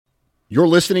You're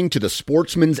listening to the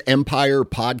Sportsman's Empire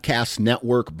Podcast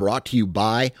Network, brought to you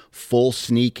by Full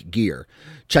Sneak Gear.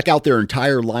 Check out their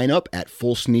entire lineup at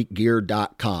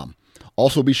fullsneakgear.com.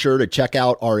 Also be sure to check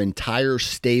out our entire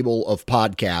stable of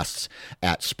podcasts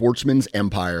at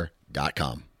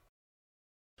sportsmansempire.com.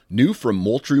 New from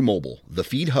Moultrie Mobile, the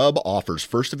Feed Hub offers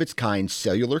first-of-its-kind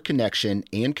cellular connection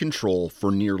and control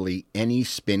for nearly any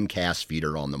spin cast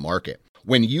feeder on the market.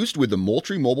 When used with the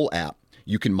Moultrie Mobile app,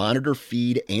 you can monitor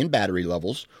feed and battery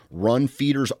levels, run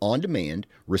feeders on demand,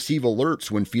 receive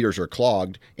alerts when feeders are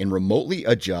clogged, and remotely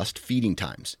adjust feeding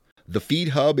times. The Feed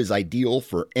Hub is ideal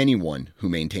for anyone who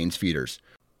maintains feeders.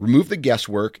 Remove the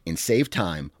guesswork and save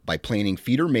time by planning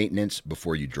feeder maintenance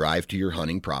before you drive to your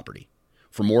hunting property.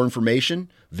 For more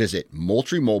information, visit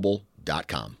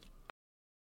MoultrieMobile.com.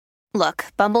 Look,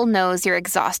 Bumble knows you're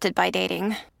exhausted by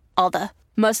dating. All the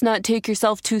must not take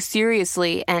yourself too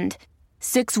seriously and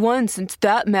 6'1" since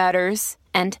that matters.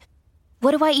 And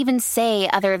what do I even say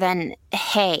other than,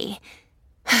 hey?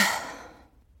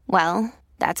 Well,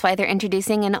 that's why they're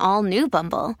introducing an all-new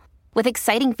Bumble, with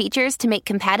exciting features to make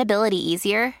compatibility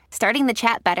easier, starting the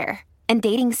chat better, and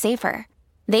dating safer.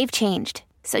 They've changed,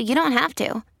 so you don't have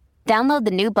to. Download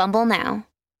the new Bumble now.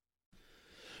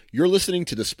 You're listening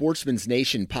to the Sportsman's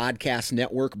Nation Podcast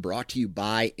Network, brought to you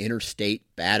by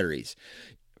Interstate Batteries.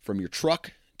 From your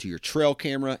truck to your trail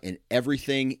camera and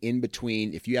everything in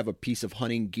between, if you have a piece of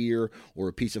hunting gear or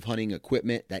a piece of hunting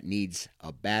equipment that needs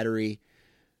a battery,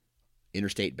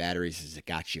 Interstate Batteries has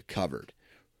got you covered.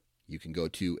 You can go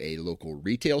to a local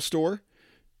retail store,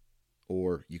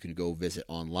 or you can go visit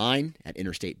online at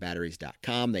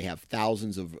interstatebatteries.com. They have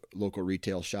thousands of local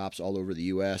retail shops all over the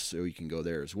U.S., so you can go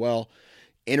there as well.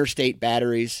 Interstate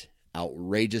Batteries,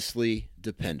 outrageously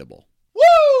dependable.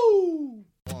 Woo!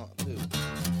 1, 2.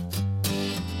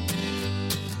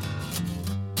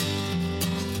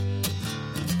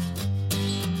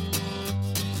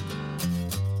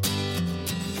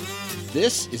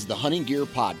 This is the Hunting Gear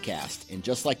Podcast, and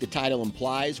just like the title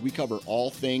implies, we cover all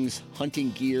things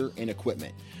hunting gear and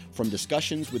equipment, from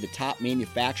discussions with the top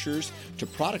manufacturers to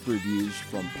product reviews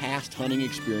from past hunting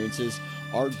experiences.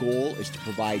 Our goal is to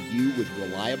provide you with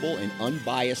reliable and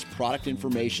unbiased product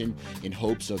information in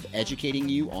hopes of educating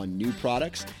you on new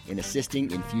products and assisting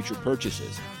in future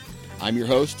purchases. I'm your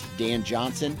host, Dan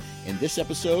Johnson, and this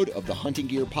episode of the Hunting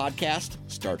Gear Podcast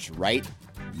starts right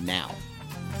now.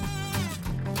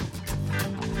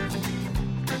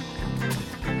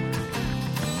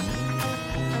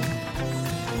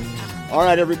 All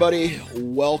right, everybody,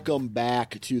 welcome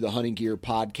back to the Hunting Gear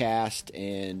Podcast,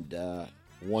 and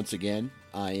once again,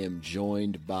 I am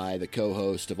joined by the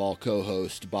co-host of all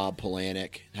co-hosts, Bob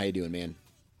Polanic. How you doing, man?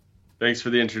 Thanks for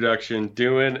the introduction.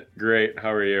 Doing great.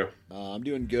 How are you? I'm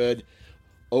doing good.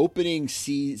 Opening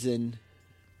season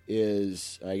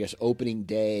is, I guess, opening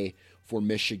day for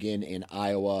Michigan and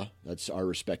Iowa. That's our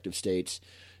respective states.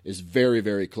 Is very,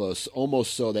 very close,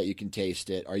 almost so that you can taste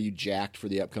it. Are you jacked for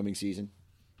the upcoming season?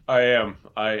 I am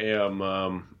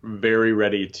very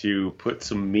ready to put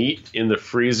some meat in the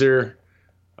freezer.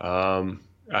 I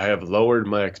have lowered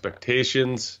my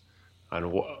expectations on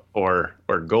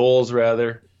or goals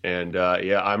rather, and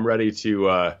I'm ready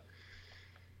to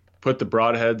put the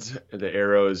broadheads and the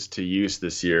arrows to use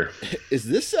this year. Is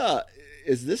this a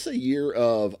year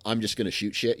of I'm just going to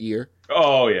shoot shit year?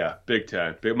 Oh yeah, big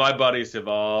time. My buddies have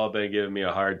all been giving me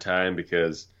a hard time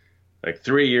because, like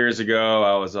 3 years ago,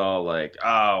 I was all like,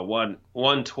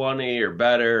 120 or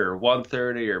better, or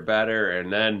 130 or better.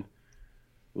 And then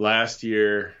last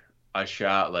year, I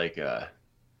shot maybe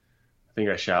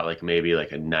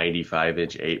like a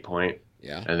 95-inch 8-point.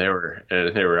 Yeah. And they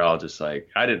were all just like,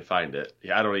 I didn't find it.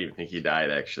 Yeah, I don't even think he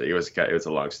died, actually. It was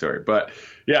a long story. But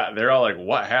yeah, they're all like,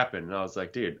 what happened? And I was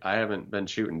like, dude, I haven't been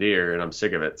shooting deer and I'm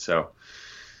sick of it. So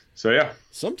yeah.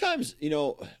 Sometimes,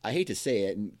 I hate to say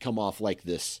it and come off like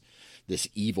this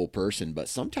evil person, but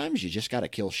sometimes you just got to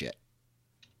kill shit.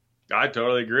 I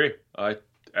totally agree.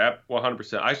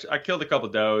 100%. I killed a couple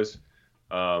does,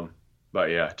 but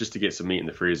yeah, just to get some meat in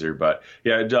the freezer. But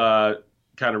yeah,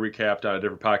 kind of recapped on a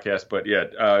different podcast. But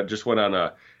yeah, just went on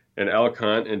an elk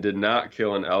hunt and did not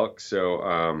kill an elk.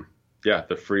 So yeah,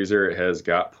 the freezer has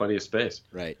got plenty of space.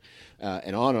 Right.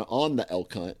 And on the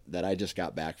elk hunt that I just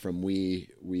got back from, we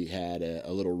had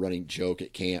a little running joke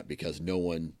at camp because no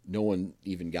one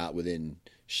even got within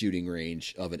shooting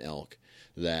range of an elk,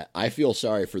 that I feel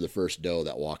sorry for the first doe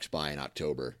that walks by in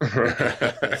October.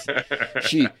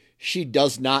 She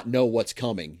does not know what's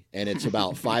coming, and it's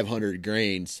about 500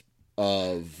 grains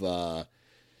of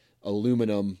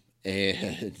aluminum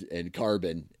and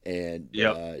carbon, and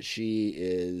yep.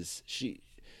 she's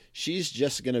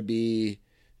just going to be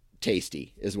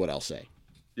tasty is what I'll say.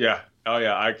 Yeah. Oh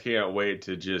yeah. I can't wait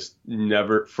to just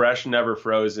never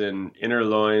frozen inner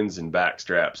loins and back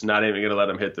straps. Not even going to let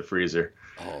them hit the freezer.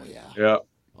 Oh yeah. Yeah.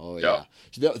 Oh yeah.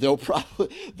 So they'll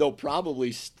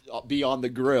probably be on the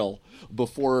grill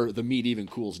before the meat even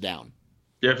cools down.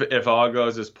 If all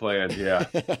goes as planned. Yeah.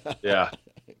 Yeah.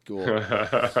 Cool.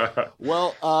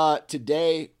 Well,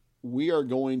 today we are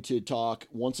going to talk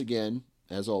once again,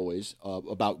 as always,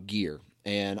 about gear.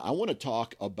 And I want to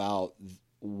talk about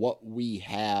what we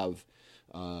have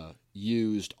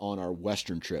used on our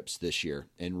Western trips this year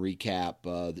and recap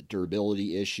the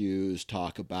durability issues,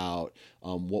 talk about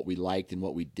what we liked and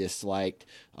what we disliked,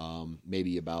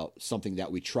 maybe about something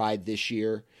that we tried this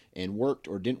year and worked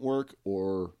or didn't work,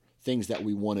 or things that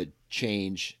we want to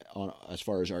change on as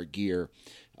far as our gear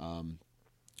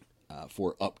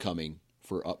for upcoming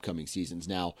seasons.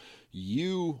 Now,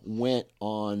 you went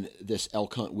on this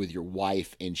elk hunt with your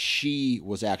wife, and she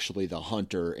was actually the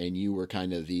hunter, and you were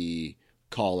kind of the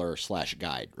caller /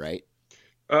 guide, right?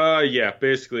 Yeah,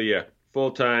 basically, yeah.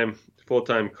 Full-time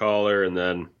caller, and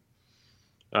then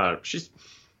she's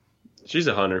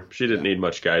a hunter. She didn't need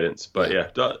much guidance, but yeah,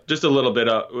 just a little bit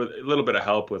of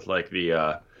help with like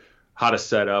the how to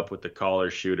set up with the caller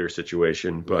shooter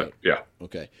situation. But Right. yeah.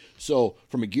 Okay. So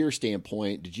from a gear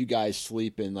standpoint, did you guys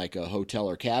sleep in like a hotel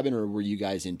or cabin, or were you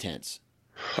guys in tents?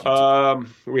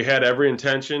 We had every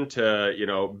intention to,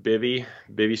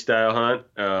 bivy style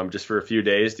hunt, just for a few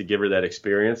days to give her that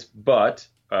experience. But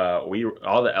all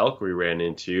the elk we ran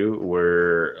into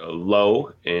were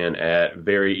low and at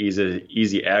very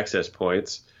easy access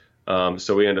points.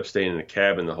 So we ended up staying in a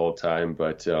cabin the whole time.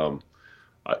 But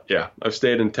yeah, I've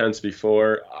stayed in tents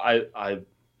before.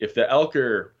 If the elk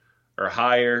are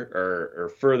higher or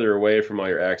further away from all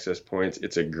your access points,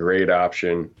 it's a great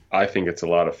option. I think it's a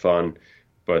lot of fun.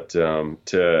 But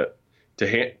to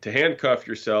handcuff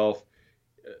yourself,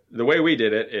 the way we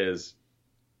did it is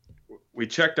we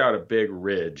checked out a big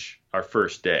ridge our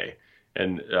first day,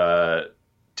 and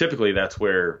typically that's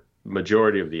where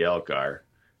majority of the elk are,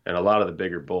 and a lot of the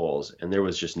bigger bulls. And there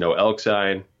was just no elk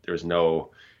sign. There was no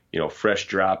fresh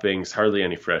droppings, hardly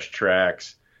any fresh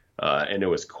tracks, and it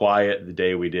was quiet the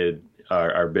day we did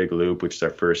our big loop, which is our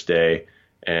first day,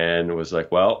 and it was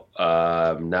like, well,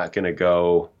 I'm not gonna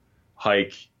go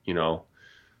hike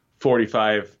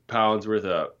 45 pounds worth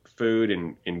of food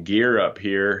and gear up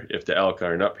here if the elk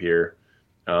aren't up here.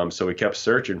 So we kept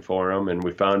searching for them, and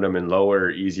we found them in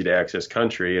lower, easy to access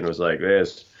country, and it was like,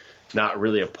 there's not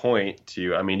really a point to,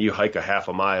 you hike a half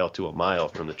a mile to a mile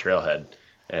from the trailhead,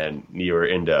 and you're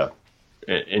into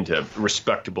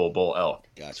respectable bull elk.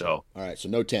 Gotcha. So all right, so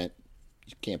no tent.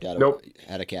 You camped out Nope.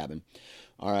 at a cabin.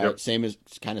 All right, Yep. same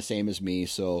as me.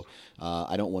 So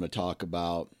I don't want to talk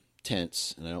about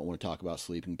tents, and I don't want to talk about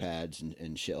sleeping pads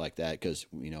and shit like that, because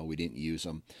we didn't use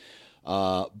them.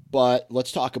 But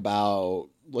let's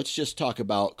just talk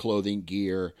about clothing,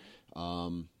 gear. I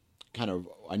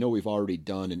know we've already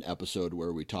done an episode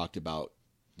where we talked about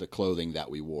the clothing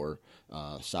that we wore,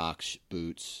 socks,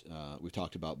 boots. We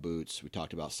talked about boots. We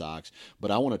talked about socks. But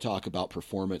I want to talk about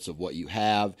performance of what you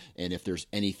have, and if there's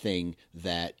anything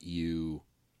that you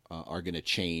are going to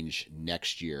change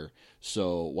next year.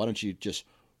 So why don't you just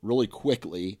really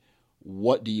quickly,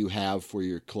 what do you have for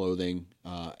your clothing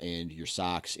and your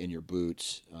socks and your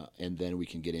boots, and then we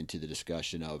can get into the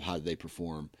discussion of how they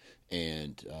perform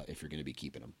and if you're going to be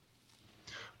keeping them.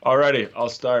 Alrighty, I'll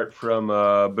start from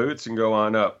boots and go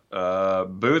on up.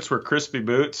 Boots were Crispy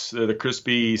boots. They're the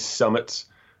Crispy Summits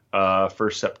for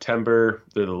September.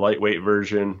 They're the lightweight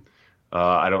version.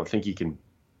 I don't think you can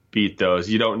beat those.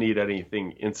 You don't need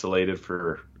anything insulated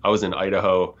for. I was in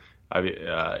Idaho.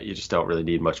 You just don't really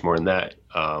need much more than that.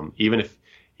 Even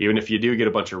if you do get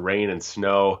a bunch of rain and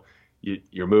snow,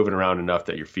 you're moving around enough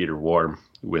that your feet are warm.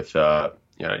 With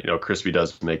Crispy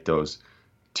does make those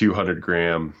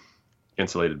 200-gram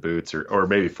insulated boots, or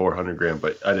maybe 400-gram,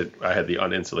 but I had the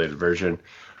uninsulated version.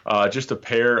 Just a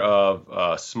pair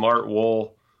of Smart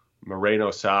Wool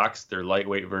Merino socks, their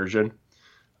lightweight version.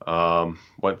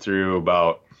 Went through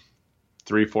about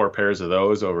 3-4 pairs of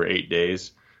those over 8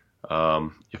 days.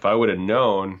 If I would have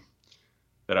known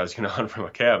that I was going to hunt from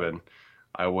a cabin,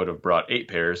 I would have brought 8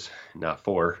 pairs, not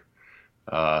 4.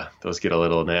 Those get a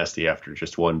little nasty after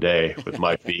just one day with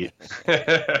my feet.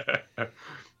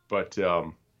 But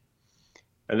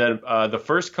and then the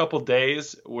first couple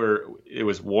days it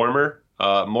was warmer.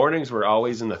 Mornings were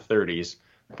always in the 30s,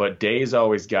 but days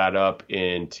always got up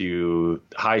into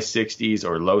high 60s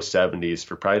or low 70s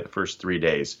for probably the first 3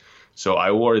 days. So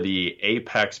I wore the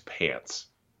Apex pants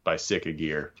by Sitka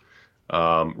Gear.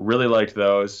 Really liked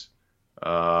those.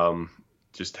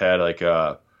 Just had like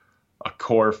a a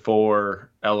Core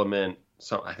 4 Element.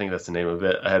 So I think that's the name of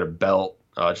it. I had a belt,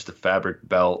 just a fabric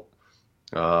belt.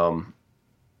 And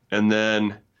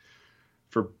then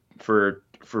for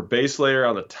base layer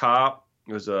on the top,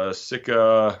 it was a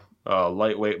Sika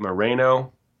lightweight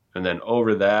Merino. And then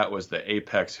over that was the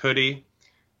Apex hoodie.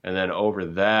 And then over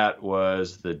that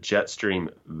was the Jetstream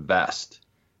vest.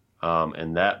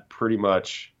 And that pretty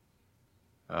much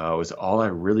was all I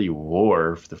really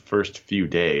wore for the first few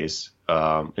days.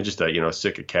 And just a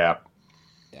Sika cap.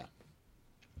 Yeah.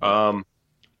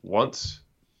 Let's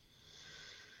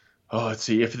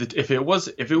see. If it was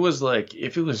I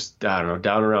don't know,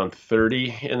 down around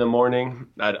 30 in the morning,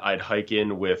 I'd hike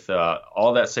in with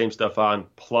all that same stuff on,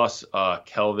 plus a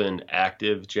Kelvin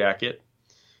Active jacket.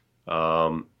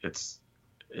 It's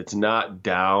not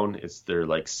down. It's their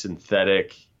like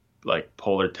synthetic, like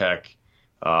Polartec,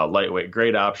 lightweight,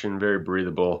 great option, very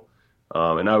breathable.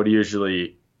 And I would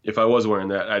usually, if I was wearing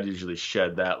that, I'd usually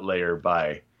shed that layer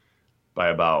by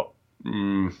about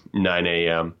 9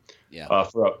 a.m. Yeah.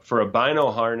 For a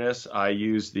bino harness, I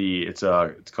use it's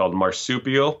called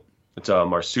Marsupial. It's a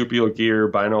Marsupial gear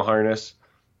bino harness.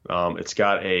 It's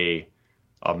got a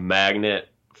magnet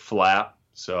flap,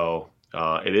 so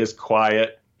it is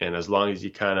quiet, and as long as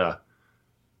you kind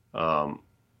of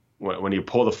when you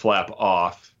pull the flap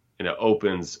off and it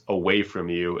opens away from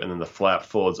you, and then the flap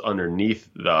folds underneath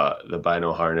the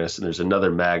bino harness, and there's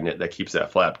another magnet that keeps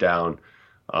that flap down.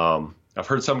 I've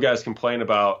heard some guys complain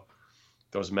about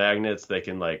those magnets. They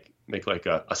can like make like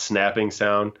a snapping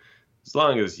sound. As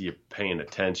long as you're paying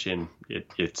attention,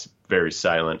 it's very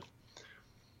silent.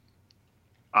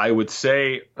 I would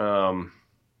say if we're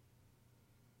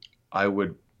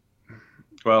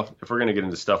going to get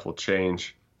into stuff, we'll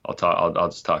change. I'll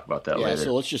just talk about that later.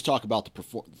 So let's just talk about the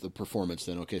performance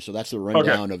then. Okay, so that's the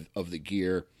rundown of the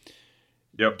gear.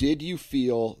 Yep. Did you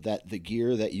feel that the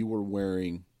gear that you were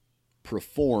wearing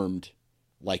performed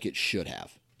like it should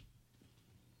have?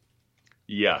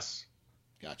 Yes.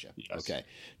 Gotcha. Yes. Okay.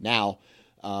 Now,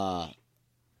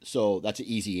 so that's an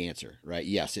easy answer, right?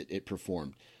 Yes, it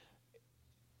performed.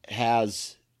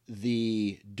 Has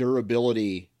the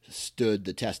durability stood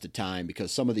the test of time?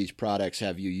 Because some of these products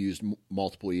have you used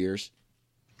multiple years?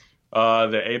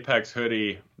 The Apex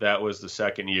hoodie, that was the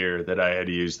second year that I had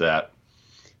used that.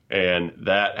 And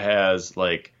that has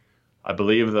I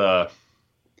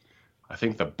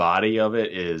think the body of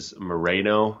it is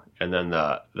Merino, and then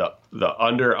the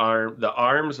underarm, the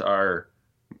arms are,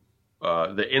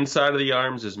 the inside of the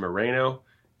arms is Merino,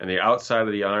 and the outside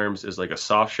of the arms is like a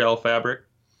soft shell fabric.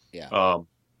 Yeah.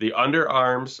 The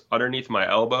underarms underneath my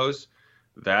elbows,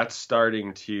 that's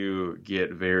starting to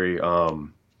get very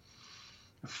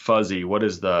fuzzy.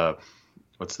 What's the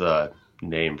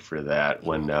name for that?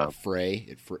 When fray,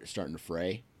 it's starting to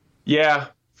fray. Yeah,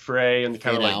 fray and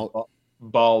kind of like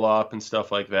ball up and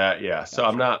stuff like that. Yeah. So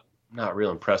I'm not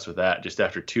real impressed with that just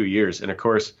after 2 years. And of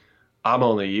course, I'm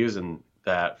only using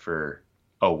that for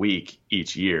a week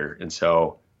each year. And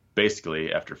so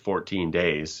basically after 14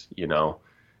 days,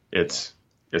 it's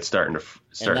starting to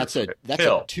and that's a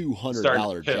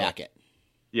 $200 jacket.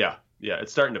 Yeah. Yeah.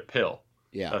 It's starting to pill.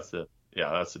 Yeah. That's the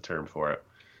term for it.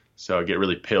 So I get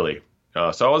really pilly.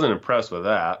 So I wasn't impressed with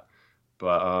that,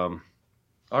 but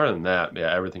other than that,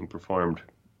 yeah, everything performed.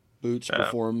 Boots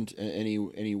performed.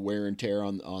 Any wear and tear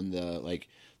on the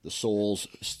the soles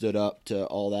stood up to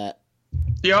all that?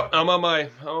 Yep, I'm on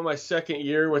my second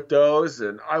year with those,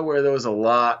 and I wear those a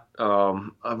lot.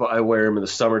 I wear them in the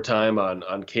summertime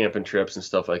on camping trips and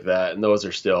stuff like that, and those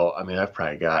are still. I mean, I've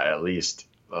probably got at least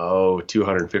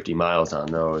 250 miles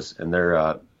on those, and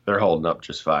they're holding up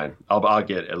just fine. I'll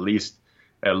get at least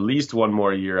one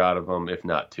more year out of them, if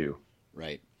not two.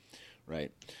 Right.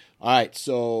 All right.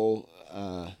 So,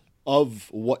 of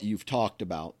what you've talked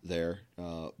about there,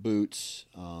 boots,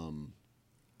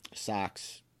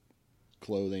 socks,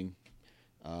 clothing,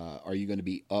 are you going to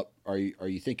be up? Are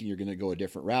you thinking you're going to go a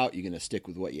different route? You're going to stick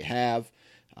with what you have?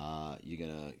 You're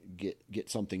going to get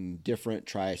something different,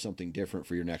 try something different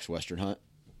for your next Western hunt?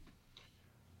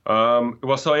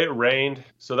 So it rained.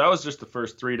 So that was just the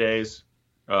first 3 days.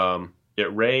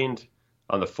 It rained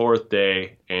on the fourth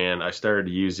day, and I started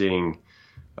using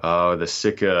the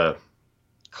Sika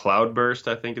Cloudburst,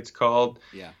 I think it's called.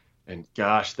 Yeah. And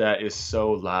gosh, that is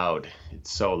so loud.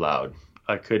 It's so loud.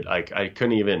 I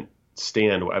couldn't even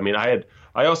stand. I mean, I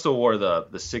also wore the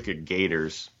Sika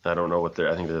Gators. I don't know I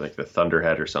think they're like the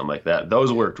Thunderhead or something like that.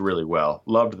 Those worked really well.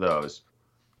 Loved those.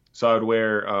 So I would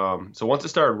wear, so once it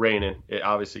started raining, it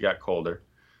obviously got colder.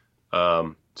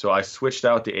 So I switched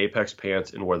out the Apex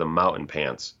pants and wore the mountain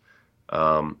pants.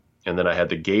 and then I had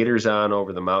the gaiters on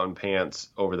over the mountain pants,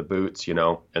 over the boots, and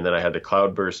then I had the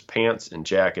Cloudburst pants and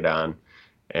jacket on,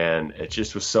 and it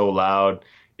just was so loud.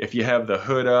 If you have the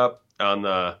hood up on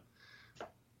the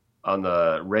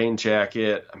rain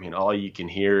jacket, I mean, all you can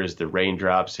hear is the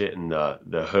raindrops hitting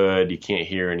the hood. You can't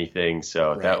hear anything.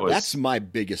 So right. That's my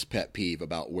biggest pet peeve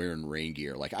about wearing rain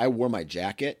gear. Like, I wore my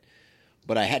jacket,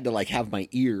 but I had to like have my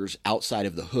ears outside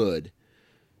of the hood.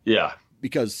 Yeah.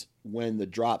 Because when the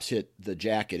drops hit the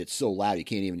jacket, it's so loud you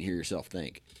can't even hear yourself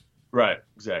think. Right.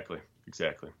 Exactly.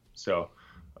 So,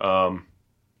 but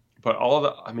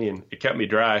it kept me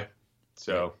dry.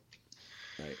 So,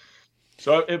 right.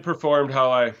 So it performed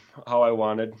how I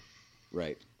wanted.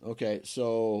 Right. Okay.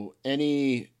 So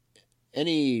anything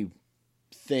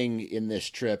in this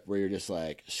trip where you're just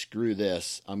like, screw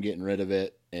this, I'm getting rid of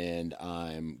it and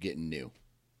I'm getting new?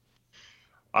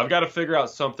 I've got to figure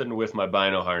out something with my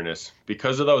bino harness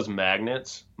because of those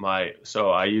magnets.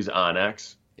 So I use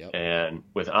Onyx, and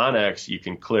with Onyx you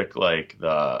can click like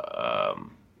the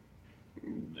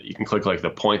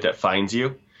point that finds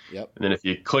you. Yep. And then if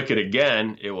you click it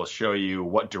again, it will show you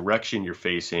what direction you're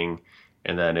facing,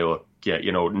 and then it will get,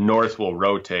 north will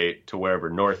rotate to wherever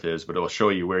north is, but it will show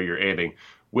you where you're aiming.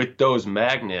 With those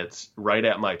magnets right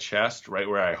at my chest, right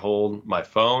where I hold my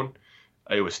phone,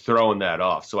 it was throwing that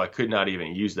off, so I could not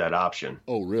even use that option.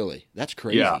 Oh, really? That's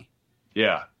crazy.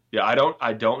 Yeah. I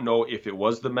don't know if it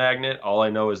was the magnet. All I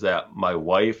know is that my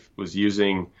wife was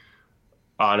using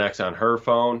Onyx on her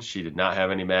phone. She did not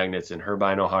have any magnets in her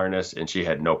bino harness, and she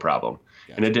had no problem.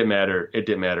 Gotcha. And it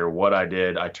didn't matter what I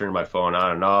did. I turned my phone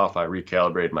on and off. I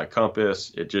recalibrated my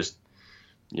compass. It just,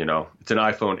 it's an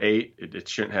iPhone 8. It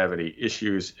shouldn't have any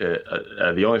issues.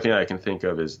 The only thing I can think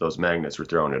of is those magnets were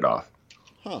throwing it off.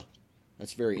 Huh.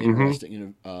 That's very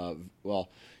interesting.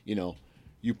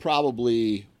 You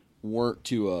probably weren't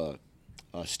to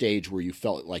a stage where you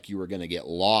felt like you were going to get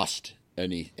lost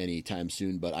anytime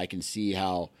soon, but I can see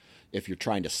how if you're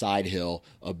trying to side hill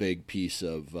a big piece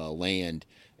of land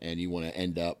and you want to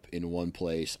end up in one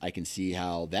place, I can see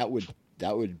how that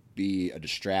would be a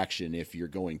distraction if you're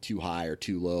going too high or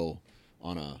too low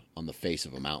on the face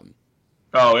of a mountain.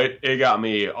 Oh, it got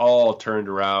me all turned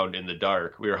around in the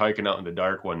dark. We were hiking out in the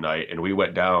dark one night, and we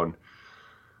went down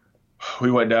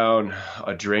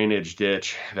a drainage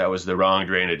ditch that was the wrong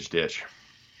drainage ditch,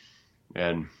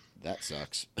 and that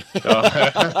sucks.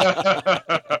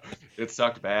 It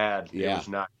sucked bad. Yeah. It was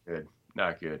not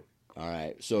good. All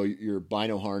right. So your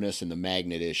bino harness and the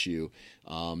magnet issue.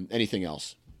 Anything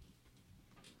else?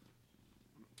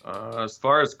 As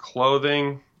far as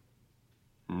clothing,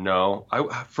 no.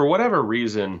 For whatever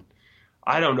reason,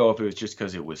 I don't know if it was just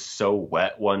because it was so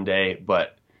wet one day,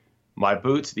 but my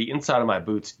boots, the inside of my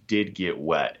boots did get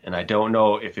wet. And I don't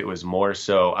know if it was more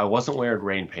so, I wasn't wearing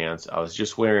rain pants. I was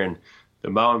just wearing the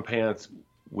mountain pants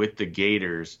with the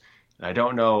gaiters. And I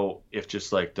don't know if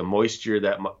just like the moisture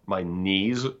that my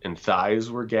knees and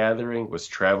thighs were gathering was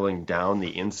traveling down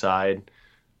the inside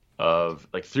of,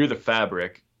 like, through the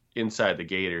fabric inside the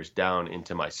gaiters down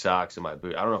into my socks and my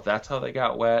boot. I don't know if that's how they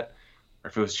got wet or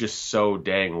if it was just so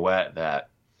dang wet that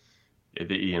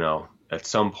at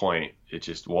some point it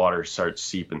just water starts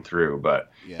seeping through.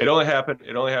 But it only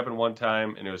happened one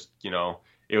time, and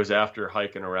it was after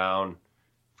hiking around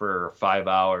for 5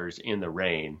 hours in the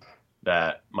rain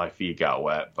that my feet got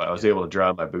wet, but I was able to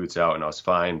dry my boots out and I was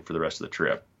fine for the rest of the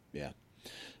trip. Yeah.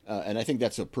 And I think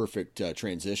that's a perfect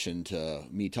transition to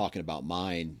me talking about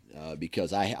mine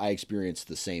because I experienced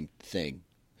the same thing.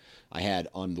 I had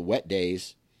on the wet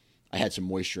days, I had some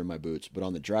moisture in my boots, but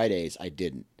on the dry days, I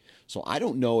didn't. So I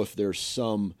don't know if there's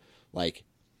some like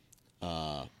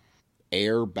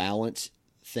air balance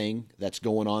thing that's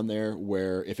going on there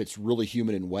where if it's really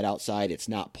humid and wet outside, it's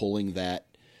not pulling that,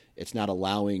 it's not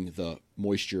allowing the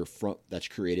moisture that's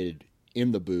created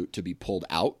in the boot to be pulled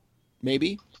out.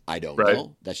 Maybe. I don't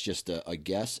know. That's just a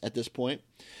guess at this point.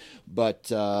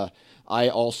 But I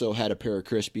also had a pair of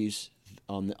Crispies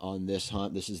on this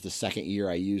hunt. This is the second year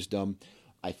I used them.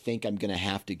 I think I'm going to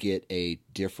have to get a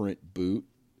different boot.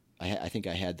 I think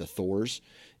I had the Thors,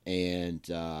 and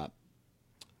I'm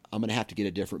going to have to get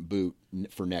a different boot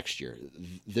for next year.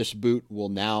 This boot will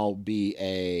now be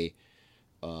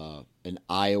an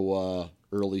Iowa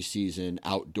early season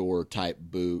outdoor type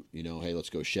boot, hey, let's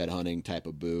go shed hunting type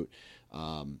of boot.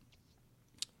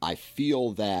 I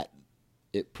feel that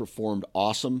it performed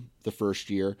awesome the first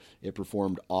year. It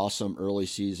performed awesome early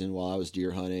season while I was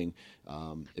deer hunting.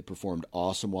 It performed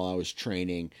awesome while I was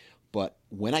training. But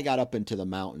when I got up into the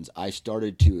mountains, I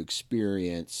started to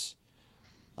experience,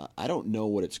 I don't know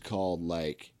what it's called,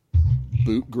 like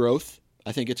boot growth,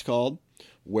 I think it's called,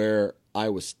 where I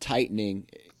was tightening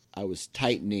I was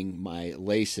tightening my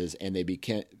laces, and they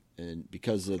became, and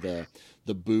because of the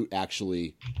boot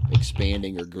actually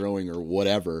expanding or growing or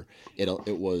whatever, it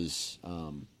was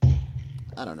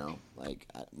I don't know, like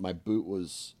my boot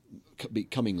was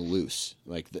becoming loose.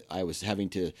 Like I was having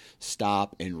to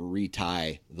stop and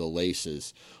retie the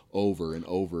laces over and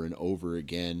over and over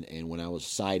again. And when I was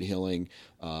side hilling,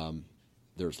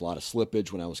 there was a lot of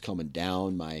slippage. When I was coming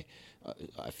down, I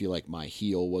feel like my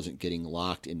heel wasn't getting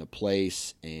locked into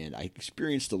place, and I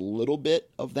experienced a little bit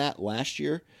of that last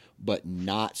year, but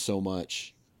not so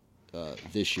much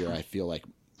this year. I feel like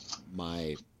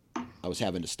I was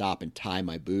having to stop and tie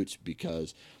my boots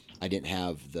because I didn't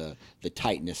have the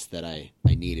tightness that I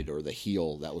needed, or the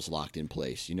heel that was locked in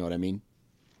place. You know what I mean?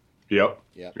 Yep.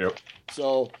 Yep.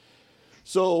 So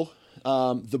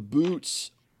the boots,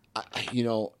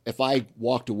 if I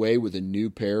walked away with a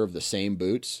new pair of the same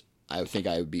boots, I think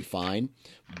I would be fine.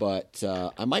 But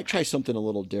I might try something a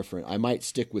little different. I might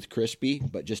stick with Crispy,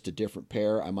 but just a different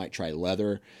pair. I might try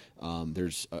leather.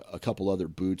 There's a couple other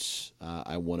boots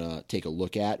I want to take a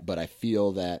look at, but I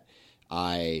feel that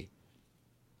I'm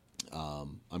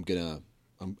gonna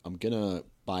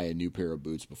buy a new pair of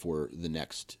boots before the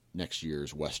next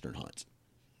year's Western hunt.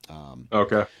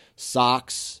 Okay.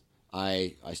 Socks,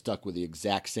 I stuck with the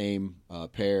exact same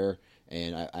pair,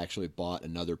 and I actually bought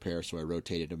another pair, so I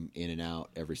rotated them in and out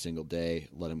every single day,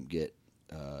 let them get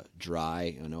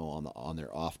dry, on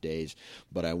their off days.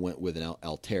 But I went with an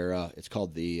Altera. It's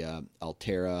called the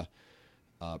Altera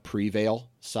Prevail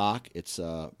sock. It's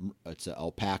a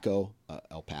alpaca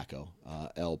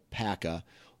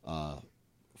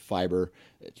fiber.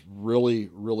 It's really,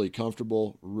 really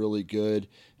comfortable, really good.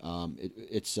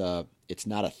 It's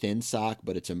not a thin sock,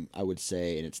 but I would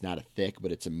say, and it's not a thick,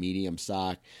 but it's a medium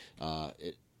sock.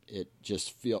 It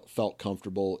just felt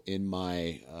comfortable in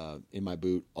my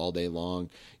boot all day long.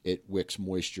 It wicks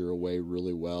moisture away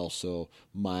really well. So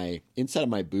my inside of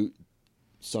my boot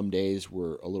some days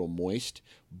were a little moist,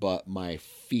 but my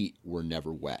feet were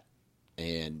never wet.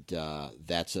 And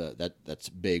that's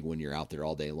big when you're out there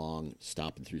all day long,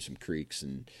 stomping through some creeks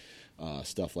and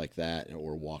stuff like that,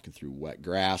 or walking through wet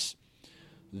grass.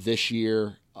 This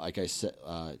year, like I said,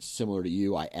 similar to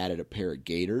you, I added a pair of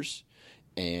gaiters,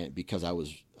 and because I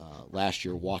was last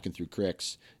year walking through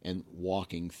creeks and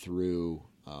walking through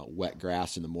wet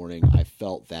grass in the morning, I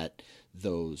felt that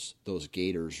those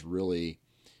gaiters really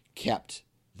kept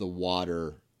the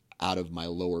water out of my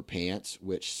lower pants,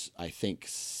 which I think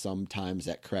sometimes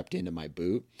that crept into my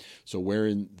boot. So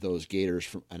wearing those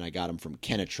gaiters, and I got them from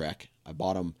Kenetrek. I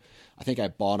bought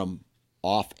them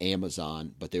off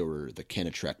Amazon, but they were the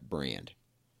Kenetrek brand.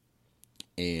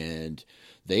 And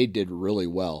they did really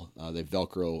well. They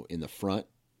Velcro in the front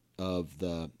of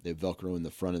the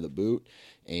boot,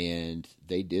 and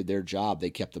they did their job. They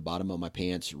kept the bottom of my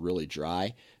pants really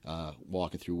dry,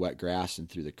 walking through wet grass and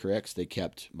through the creeks. They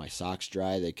kept my socks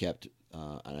dry. They kept,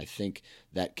 and I think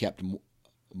that kept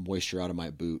moisture out of my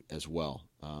boot as well.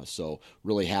 So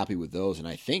really happy with those. And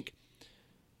I think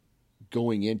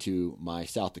going into my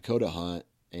South Dakota hunt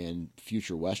and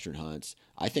future Western hunts,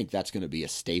 I think that's going to be a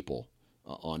staple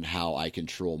on how I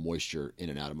control moisture in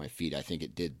and out of my feet. I think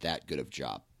it did that good of a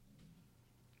job.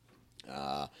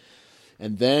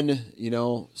 And then,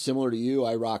 similar to you,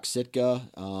 I rock Sitka.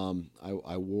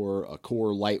 I wore a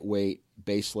Core lightweight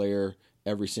base layer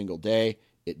every single day.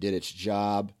 It did its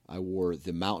job. I wore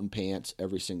the mountain pants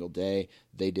every single day.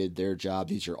 They did their job.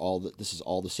 This is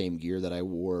all the same gear that I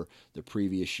wore the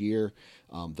previous year.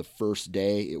 The first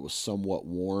day it was somewhat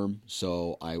warm,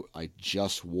 so I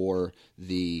just wore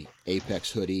the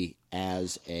Apex hoodie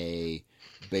as a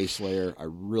base layer. I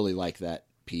really like that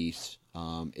piece.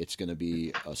 It's going to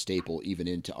be a staple even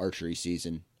into archery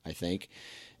season, I think.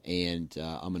 And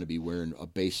I'm going to be wearing a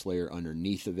base layer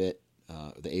underneath of it,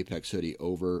 the Apex hoodie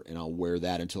over, and I'll wear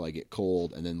that until I get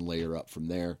cold and then layer up from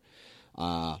there.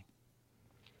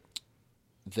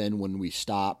 Then when we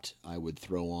stopped, I would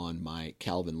throw on my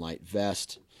Calvin Light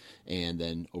vest, and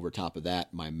then over top of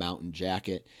that, my mountain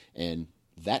jacket, and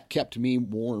that kept me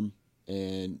warm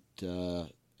and for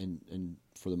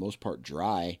the most part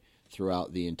dry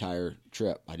throughout the entire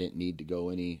trip. I didn't need to go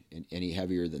any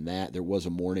heavier than that. There was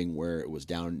a morning where it was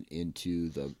down into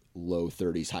the low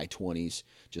 30s, high 20s,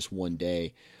 just one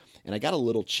day, and I got a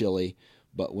little chilly,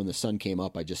 but when the sun came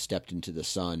up, I just stepped into the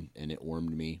sun and it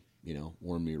warmed me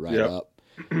right up.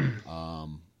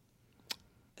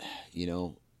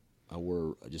 I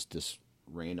wore just this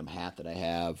random hat that I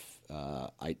have.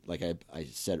 I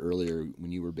said earlier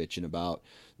when you were bitching about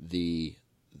the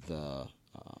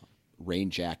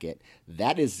rain jacket,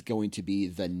 that is going to be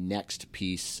the next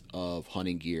piece of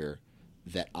hunting gear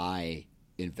that I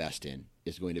invest in.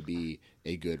 is going to be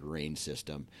a good rain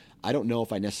system. I don't know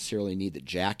if I necessarily need the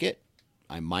jacket.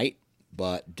 I might,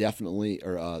 but definitely,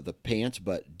 or the pants,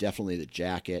 but definitely the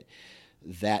jacket.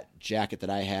 That jacket that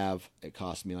I have, it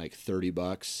cost me like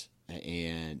 $30,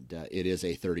 and it is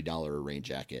a $30 rain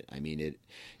jacket. I mean,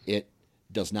 it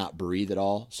does not breathe at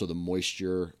all, so the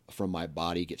moisture from my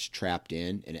body gets trapped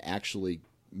in, and it actually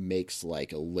makes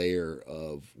like a layer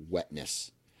of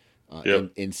wetness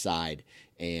inside,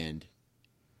 and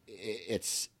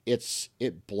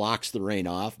it blocks the rain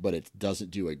off, but it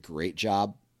doesn't do a great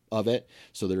job of it.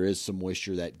 So there is some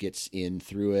moisture that gets in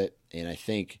through it, and I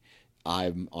think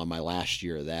I'm on my last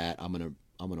year of that. I'm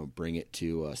gonna bring it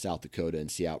to South Dakota and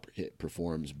see how it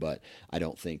performs, but I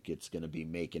don't think it's gonna be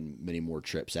making many more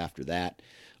trips after that,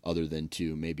 other than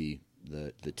to maybe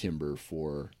the timber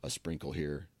for a sprinkle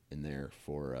here and there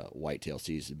for whitetail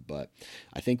season. But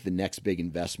I think the next big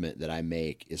investment that I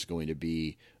make is going to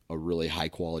be a really high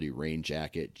quality rain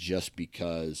jacket, just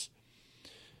because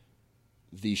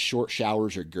these short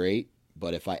showers are great,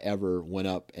 but if I ever went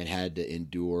up and had to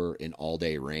endure an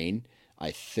all-day rain,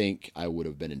 I think I would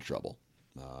have been in trouble.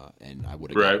 And I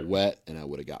would have got wet, and I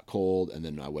would have got cold, and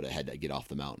then I would have had to get off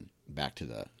the mountain back to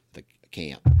the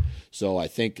camp. So I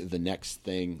think the next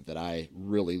thing that I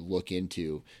really look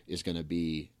into is going to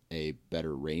be a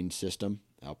better rain system.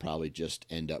 I'll probably just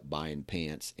end up buying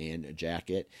pants and a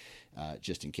jacket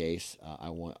just in case.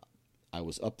 I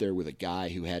was up there with a guy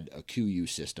who had a KUIU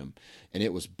system, and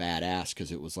it was badass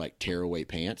because it was like tearaway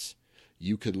pants.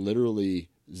 You could literally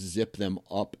zip them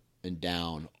up and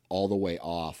down all the way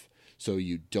off, so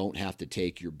you don't have to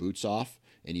take your boots off,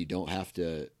 and you don't have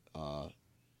to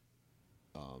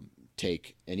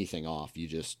take anything off. You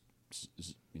just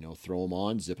throw them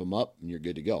on, zip them up, and you're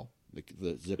good to go.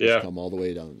 The zippers come all the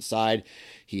way down the side.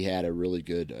 He had a really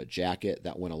good jacket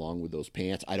that went along with those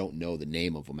pants. I don't know the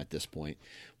name of them at this point,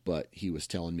 but he was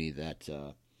telling me that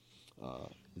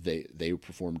they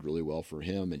performed really well for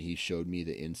him, and he showed me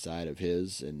the inside of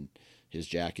his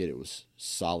jacket. It was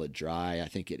solid dry. I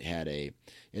think it had a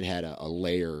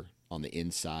layer on the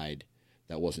inside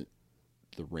that wasn't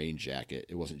the rain jacket.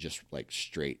 It wasn't just like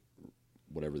straight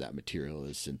whatever that material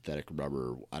is, synthetic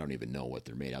rubber. I don't even know what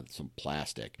they're made out of, some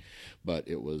plastic, but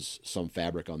it was some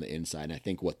fabric on the inside. And I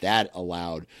think what that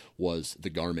allowed was the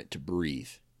garment to breathe,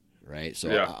 right? So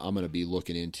I'm going to be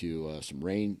looking into some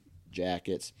rain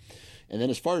jackets. And then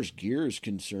as far as gear is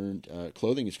concerned,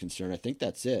 clothing is concerned, I think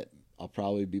that's it. I'll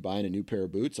probably be buying a new pair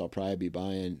of boots. I'll probably be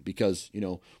buying, because,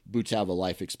 boots have a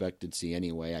life expectancy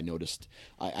anyway. I noticed,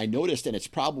 and it's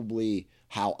probably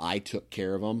how I took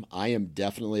care of them. I am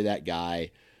definitely that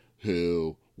guy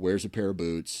who wears a pair of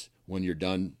boots. When you're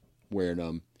done wearing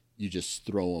them, you just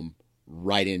throw them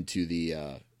right into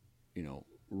the,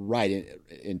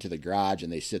 into the garage,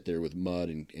 and they sit there with mud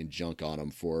and junk on them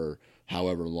for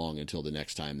however long until the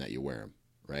next time that you wear them.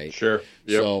 Right. Sure.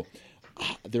 Yep. So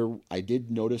I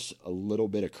did notice a little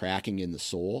bit of cracking in the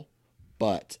sole,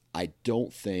 but I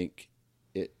don't think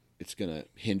it's going to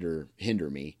hinder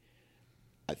me.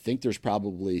 I think there's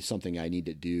probably something I need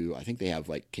to do. I think they have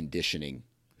like conditioning,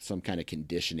 some kind of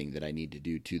conditioning that I need to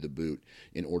do to the boot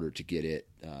in order to get it,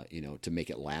 to make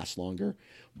it last longer.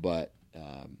 But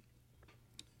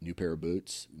new pair of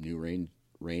boots, new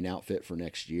rain outfit for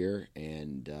next year,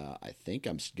 and I think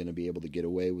I'm going to be able to get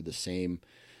away with the same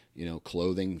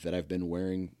clothing that I've been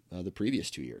wearing the previous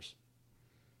 2 years.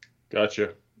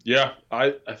 Gotcha. Yeah,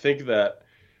 I think that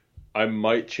I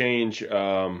might change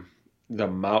the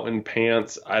mountain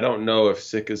pants. I don't know if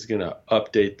Sitka is going to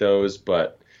update those,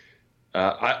 but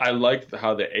I like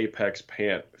how the Apex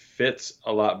pant fits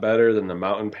a lot better than the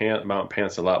mountain pant. Mountain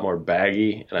pant's a lot more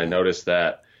baggy, and I noticed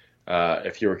that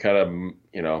if you were kind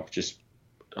of, just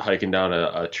hiking down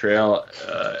a trail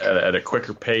at a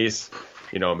quicker pace,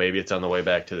 maybe it's on the way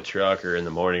back to the truck or in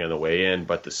the morning on the way in,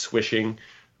 but the swishing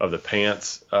of the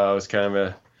pants was kind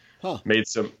of made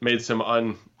some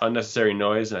unnecessary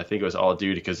noise, and I think it was all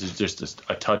due because it's just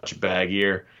a touch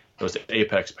baggier. Those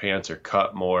Apex pants are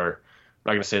cut more. I'm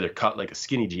not going to say they're cut like a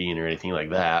skinny jean or anything like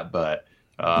that, but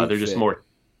they're just more,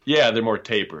 they're more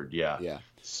tapered. Yeah. Yeah.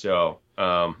 So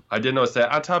I did notice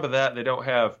that. On top of that, they don't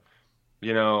have, I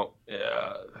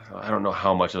don't know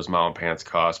how much those mountain pants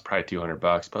cost, probably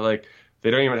 $200, but like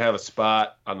they don't even have a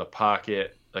spot on the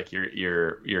pocket, like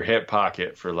your hip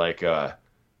pocket for like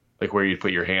where you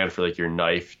put your hand for like your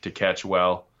knife to catch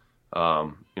well.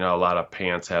 A lot of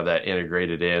pants have that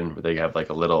integrated in, where they have like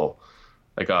a little,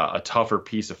 like a tougher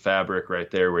piece of fabric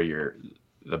right there where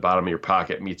the bottom of your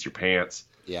pocket meets your pants.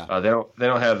 Yeah. They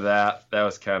don't have that. That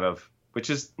was kind of, which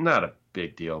is not a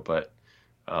big deal, but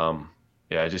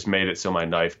it just made it so my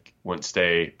knife wouldn't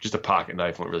stay, just a pocket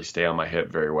knife wouldn't really stay on my hip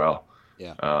very well.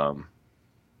 Yeah.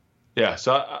 Yeah,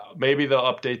 so maybe they'll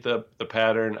update the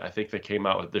pattern. I think they came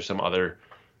out with there's some other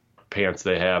pants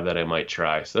they have that I might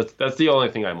try. So that's the only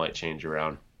thing I might change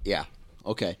around. Yeah.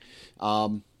 Okay.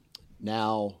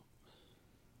 Now,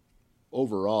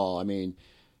 overall, I mean,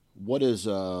 what is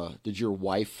did your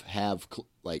wife have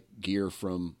like gear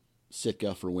from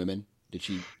Sitka for women? Did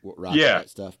she rock that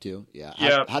stuff too?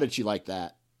 Yeah. How did she like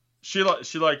that? She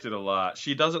liked it a lot.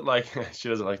 She doesn't like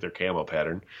their camo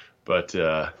pattern, but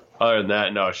other than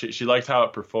that, no. She liked how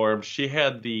it performed. She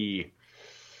had the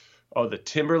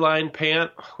Timberline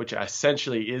pant, which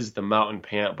essentially is the mountain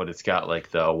pant, but it's got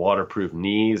like the waterproof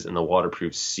knees and the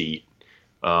waterproof seat.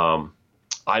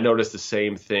 I noticed the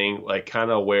same thing, like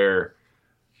kind of where,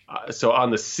 so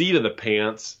on the seat of the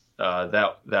pants,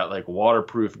 that like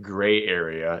waterproof gray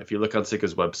area. If you look on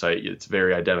Sitka's website, it's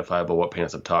very identifiable what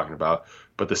pants I'm talking about.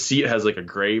 But the seat has like a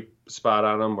gray spot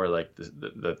on them, where like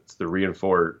the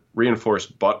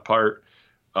reinforced butt part.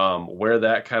 Where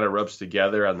that kind of rubs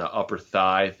together on the upper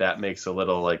thigh, that makes a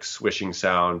little like swishing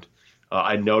sound.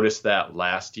 I noticed that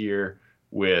last year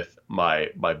with my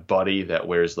buddy that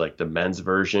wears like the men's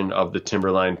version of the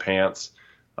Timberline pants.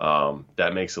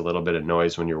 That makes a little bit of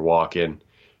noise when you're walking.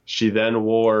 She then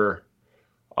wore,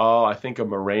 I think a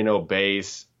merino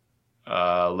base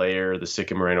layer, the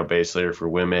Sitka merino base layer for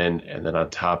women. And then on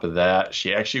top of that,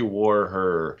 she actually wore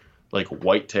her like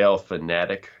whitetail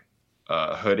fanatic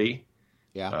hoodie.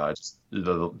 Yeah. Just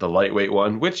the lightweight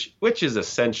one, which is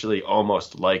essentially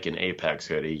almost like an Apex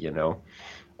hoodie, you know.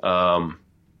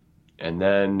 And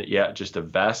then just a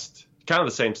vest, kind of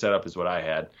the same setup as what I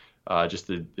had. Just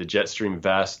the Jetstream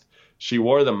vest. She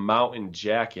wore the mountain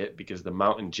jacket because the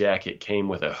mountain jacket came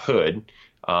with a hood.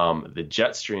 The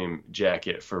Jetstream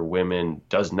jacket for women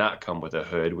does not come with a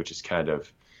hood, which is kind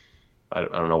of, I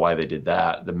don't know why they did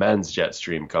that. The men's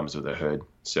Jetstream comes with a hood.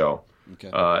 So.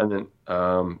 Okay. And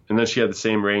then she had the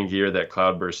same rain gear, that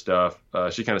cloudburst stuff.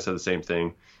 She kind of said the same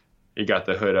thing. You got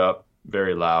the hood up,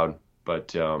 very loud.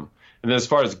 But and then as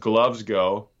far as gloves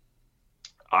go,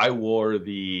 I wore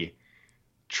the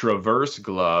Traverse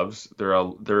gloves. They're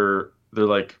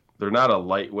not a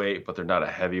lightweight, but they're not a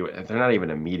heavyweight. They're not even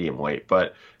a medium weight,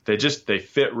 but they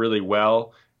fit really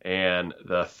well. And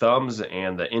the thumbs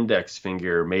and the index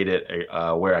finger made it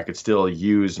where I could still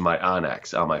use my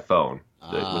Onyx on my phone.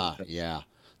 Yeah.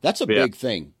 That's a big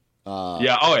thing.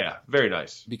 Yeah. Oh, yeah. Very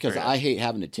nice. Because Very I nice. hate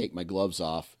having to take my gloves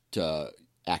off to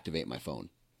activate my phone.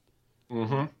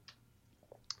 Mm-hmm.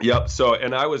 Yep. So,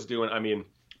 and I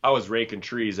was raking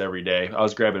trees every day. I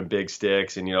was grabbing big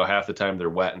sticks, and, half the time they're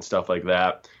wet and stuff like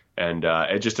that. And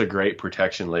it's just a great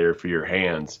protection layer for your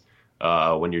hands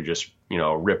when you're just,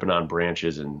 ripping on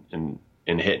branches and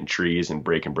hitting trees and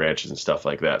breaking branches and stuff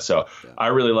like that. So I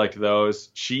really liked those.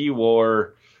 She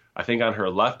wore, I think on her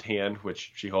left hand,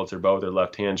 which she holds her bow with her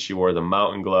left hand, she wore the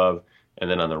mountain glove, and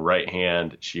then on the right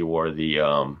hand she wore the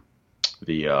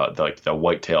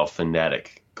whitetail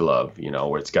fanatic glove,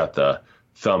 where it's got the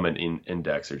thumb and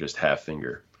index are just half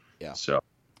finger. Yeah. So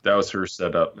that was her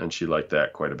setup, and she liked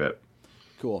that quite a bit.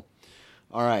 Cool.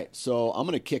 All right, so I'm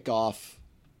going to kick off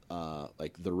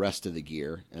like the rest of the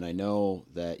gear, and I know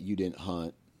that you didn't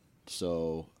hunt,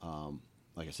 so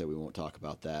like I said, we won't talk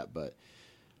about that, but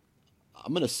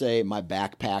I'm going to say my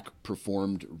backpack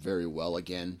performed very well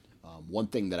again. One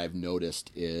thing that I've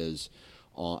noticed is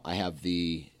I have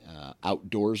the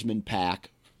Outdoorsman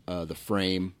pack, the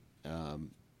frame,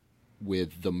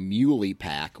 with the Muley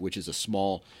pack, which is a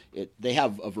small. They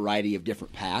have a variety of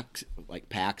different packs, like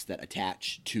packs that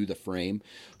attach to the frame.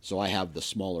 So I have the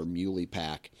smaller Muley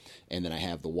pack, and then I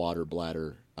have the water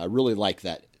bladder. I really like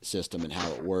that system and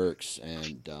how it works.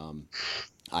 And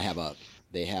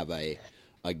they have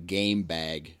a game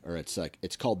bag, or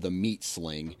it's called the meat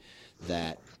sling,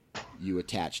 that you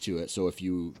attach to it. So if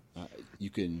you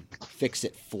can fix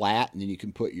it flat, and then you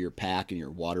can put your pack and your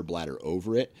water bladder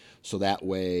over it. So that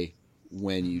way,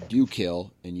 when you do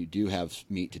kill and you do have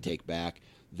meat to take back,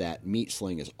 that meat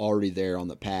sling is already there on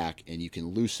the pack, and you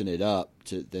can loosen it up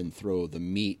to then throw the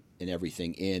meat and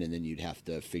everything in, and then you'd have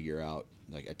to figure out,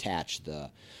 like, attach the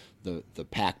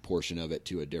pack portion of it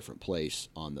to a different place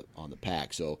on the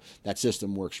pack. So that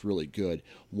system works really good.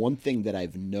 One thing that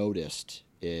I've noticed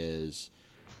is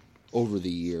over the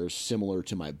years, similar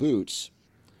to my boots,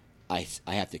 I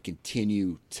have to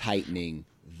continue tightening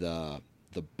the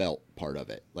belt part of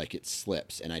it, like it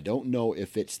slips. And I don't know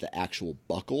if it's the actual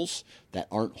buckles that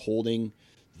aren't holding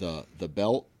the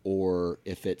belt, or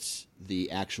if it's the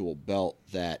actual belt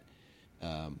that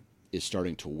is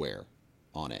starting to wear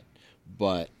on it.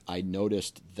 But I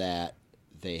noticed that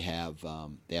they have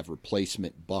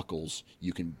replacement buckles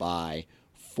you can buy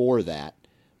for that.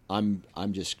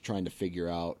 I'm just trying to figure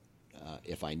out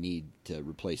if I need to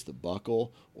replace the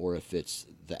buckle or if it's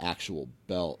the actual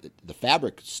belt. The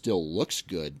fabric still looks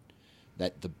good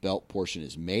that the belt portion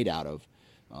is made out of,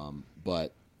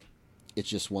 but it's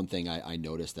just one thing I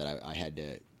noticed that I had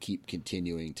to keep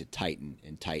continuing to tighten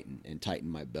and tighten and tighten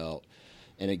my belt.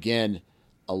 And again,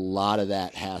 a lot of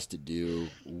that has to do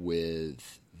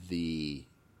with the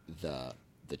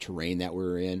terrain that we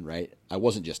were in, right? I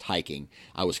wasn't just hiking.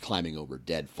 I was climbing over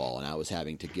deadfall, and I was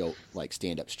having to go like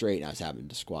stand up straight, and I was having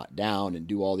to squat down and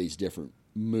do all these different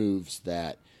moves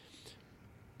that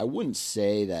I wouldn't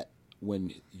say that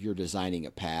when you're designing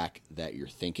a pack that you're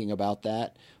thinking about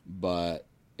that, but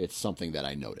it's something that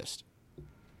I noticed.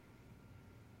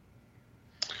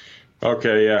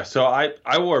 Okay, yeah. So I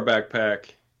wore a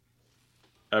backpack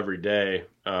every day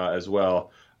as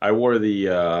well. I wore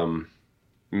the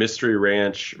Mystery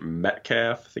Ranch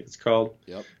Metcalf, I think it's called.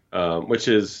 Yep. Which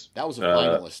is that was a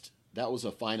finalist. That was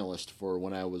a finalist for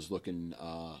when I was looking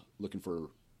for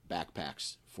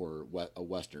backpacks for a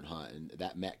Western hunt, and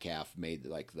that Metcalf made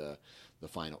like the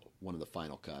final one of the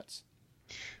final cuts.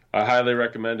 I highly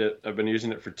recommend it. I've been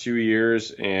using it for 2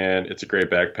 years, and it's a great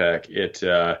backpack. It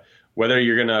whether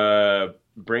you're gonna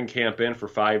bring camp in for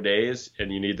 5 days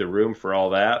and you need the room for all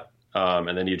that.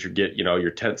 And then you get,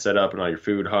 your tent set up and all your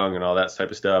food hung and all that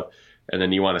type of stuff. And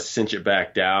then you want to cinch it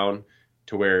back down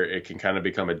to where it can kind of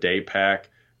become a day pack.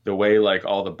 The way like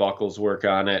all the buckles work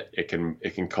on it, it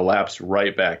can collapse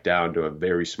right back down to a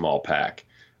very small pack.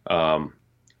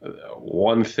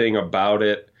 One thing about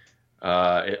it,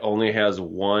 it only has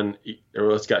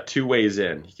it's got 2 ways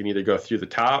in. You can either go through the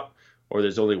top or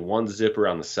there's only one zipper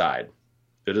on the side.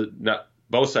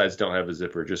 Both sides don't have a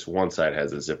zipper, just one side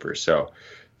has a zipper. So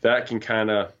that can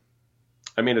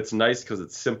it's nice because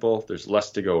it's simple. There's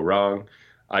less to go wrong.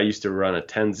 I used to run a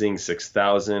Tenzing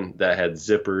 6000 that had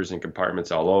zippers and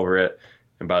compartments all over it.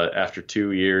 And after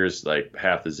 2 years, like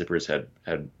half the zippers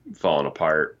had fallen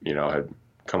apart, had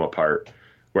come apart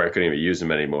where I couldn't even use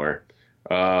them anymore.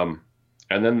 And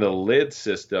then the lid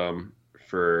system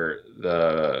for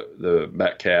the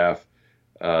Metcalf,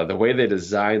 the way they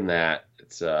designed that,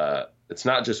 it's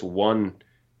not just one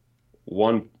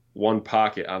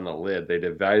pocket on the lid. They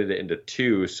divided it into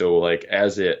 2, so like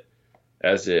as it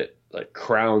like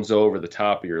crowns over the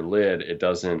top of your lid, it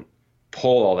doesn't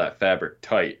pull all that fabric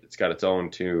tight. It's got its own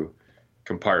 2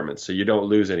 compartments, so you don't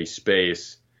lose any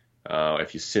space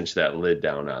if you cinch that lid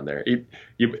down on there.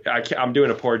 I'm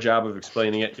doing a poor job of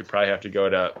explaining it. You probably have to go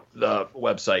to the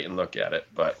website and look at it.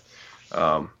 But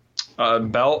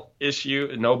belt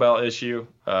issue, no belt issue.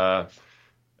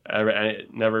 I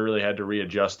never really had to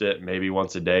readjust it, maybe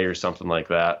once a day or something like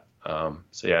that.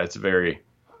 So yeah, it's a very,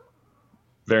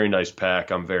 very nice pack.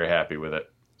 I'm very happy with it.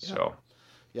 Yeah. So,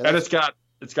 yeah, and it's got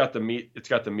the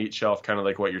meat shelf, kind of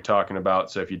like what you're talking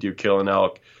about. So if you do kill an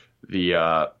elk,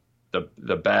 the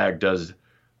bag does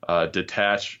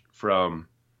detach from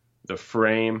the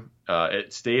frame.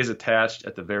 It stays attached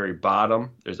at the very bottom.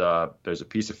 There's a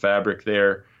piece of fabric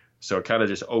there, so it kind of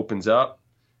just opens up.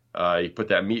 You put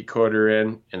that meat quarter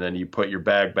in, and then you put your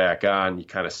bag back on. You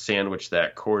kind of sandwich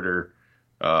that quarter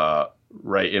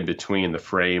right in between the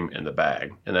frame and the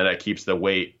bag, and then that keeps the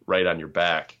weight right on your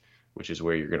back, which is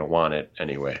where you're going to want it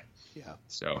anyway. Yeah.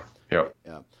 So, yeah.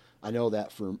 I know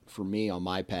that for me on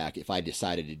my pack, if I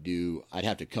decided to do, I'd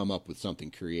have to come up with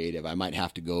something creative. I might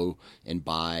have to go and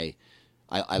buy.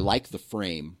 I like the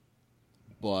frame,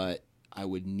 but I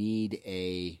would need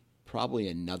probably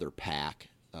another pack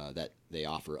that they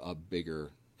offer, a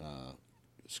bigger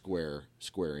square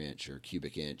inch or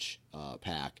cubic inch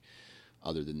pack.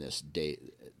 Other than this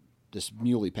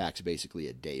muley pack's basically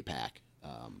a day pack.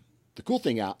 The cool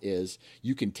thing out is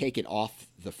you can take it off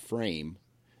the frame,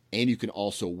 and you can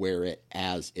also wear it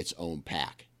as its own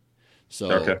pack. So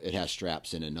It has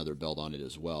straps and another belt on it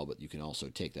as well, but you can also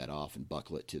take that off and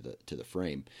buckle it to the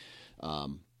frame.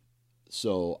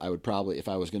 So I would probably, if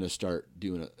I was going to start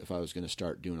doing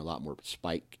a lot more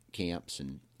spike camps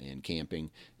and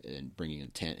camping and bringing a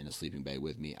tent and a sleeping bag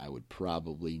with me, I would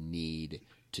probably need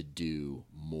to do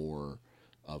more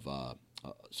of a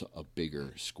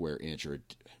bigger square inch, or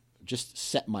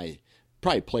just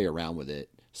probably play around with it,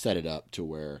 set it up to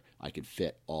where I could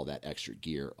fit all that extra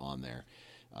gear on there,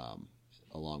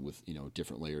 along with,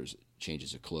 different layers,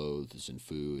 changes of clothes and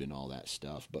food and all that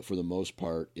stuff. But for the most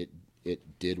part, it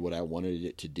did what I wanted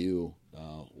it to do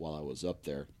while I was up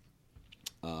there.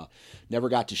 Never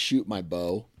got to shoot my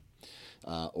bow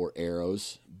or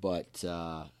arrows, but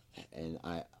and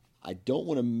I don't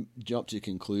want to jump to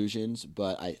conclusions,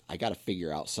 but I got to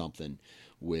figure out something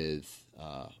with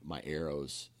my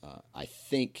arrows. I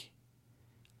think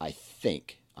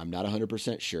I'm not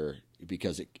 100% sure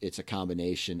because it's a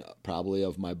combination probably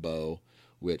of my bow,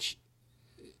 which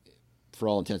for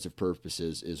all intents and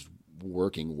purposes is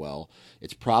working well.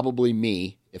 It's probably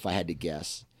me, if I had to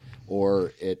guess,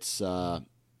 or it's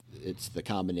the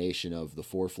combination of the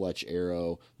 4-fletch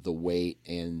arrow, the weight,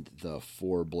 and the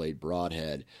 4-blade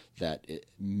broadhead that it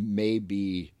may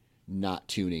be not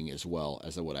tuning as well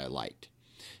as what I liked.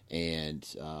 And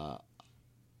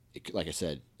like I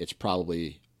said, it's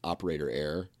probably operator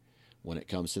error when it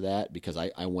comes to that, because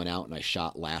I went out and I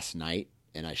shot last night,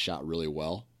 and I shot really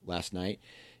well last night.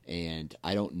 And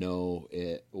I don't know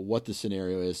what the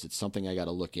scenario is. It's something I got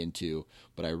to look into,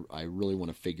 but I really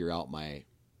want to figure out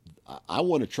I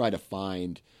want to try to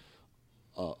find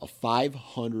a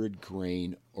 500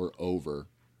 grain or over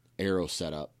arrow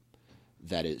setup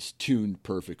that is tuned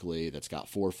perfectly, that's got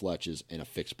 4 fletches and a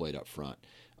fixed blade up front.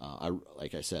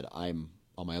 Like I said, I'm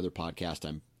on my other podcast,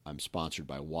 I'm sponsored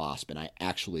by Wasp, and I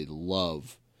actually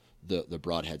love the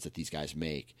broadheads that these guys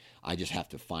make. I just have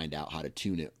to find out how to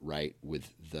tune it right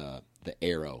with the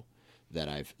arrow that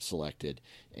I've selected.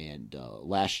 And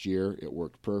last year it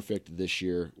worked perfect. This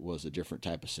year was a different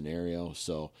type of scenario.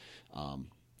 So I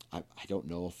don't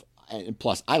know if, and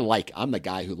plus I'm the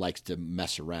guy who likes to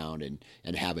mess around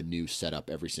and have a new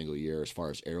setup every single year as far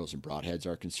as arrows and broadheads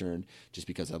are concerned, just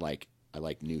because I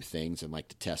like new things and like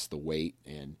to test the weight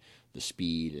and the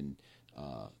speed and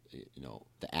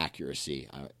the accuracy.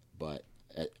 But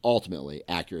ultimately,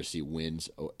 accuracy wins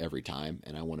every time,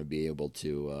 and I want to be able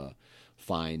to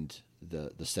find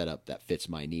the setup that fits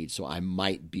my needs. So I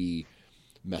might be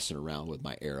messing around with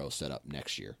my arrow setup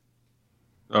next year.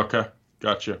 Okay,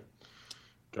 gotcha.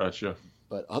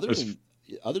 But other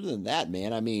than that,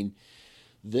 man, I mean,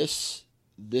 this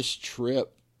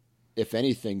trip, if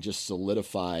anything, just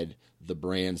solidified the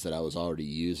brands that I was already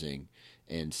using,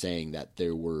 and saying that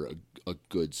there were a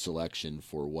good selection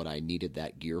for what I needed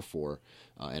that gear for,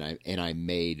 and I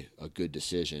made a good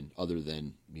decision. Other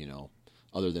than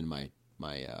my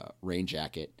rain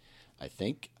jacket, I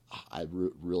think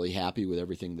I'm really happy with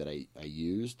everything that I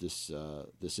used. This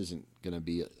isn't going to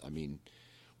be. I mean,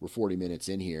 we're 40 minutes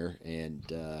in here, and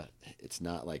it's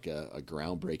not like a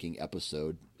groundbreaking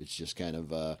episode. It's just kind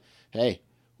of hey,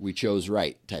 we chose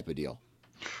right type of deal.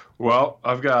 Well,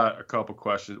 I've got a couple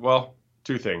questions. Well,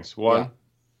 2 things. One,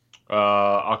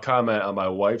 I'll comment on my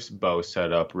wife's bow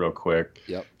setup real quick.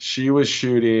 Yep. She was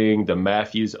shooting the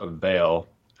Matthews Avail.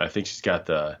 I think she's got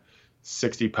the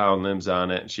 60-pound limbs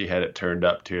on it, and she had it turned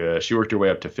up to, she worked her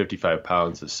way up to 55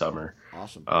 pounds this summer.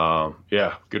 Awesome.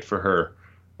 Yeah, good for her.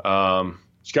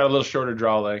 She's got a little shorter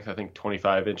draw length, I think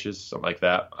 25 inches, something like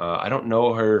that. I don't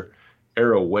know her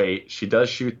arrow weight. She does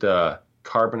shoot the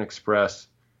Carbon Express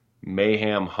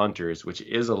Mayhem Hunters, which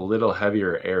is a little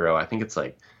heavier arrow. I think it's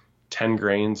like 10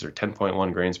 grains or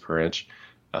 10.1 grains per inch.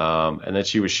 And then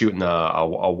she was shooting a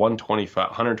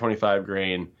 125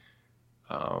 grain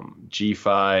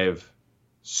G5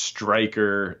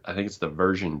 Striker. I think it's the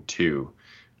version 2.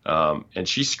 And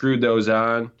she screwed those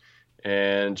on,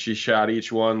 and she shot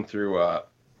each one through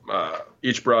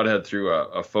each broadhead through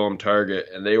a foam target,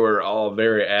 and they were all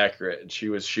very accurate. And she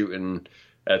was shooting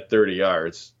at 30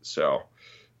 yards. So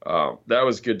that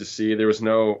was good to see. There was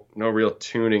no real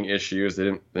tuning issues.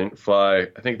 They didn't fly.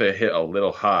 I think they hit a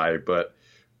little high, but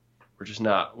we're just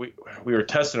not. We were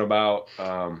testing them out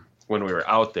when we were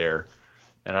out there,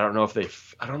 and I don't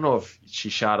know if she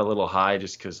shot a little high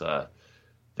just because the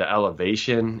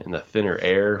elevation and the thinner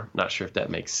air. I'm not sure if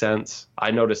that makes sense. I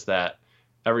noticed that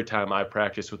every time I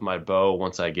practice with my bow,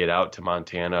 once I get out to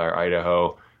Montana or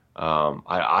Idaho,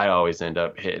 I always end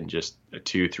up hitting just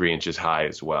 2-3 inches high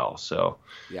as well. So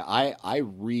yeah, I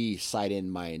re-sight in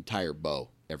my entire bow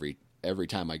every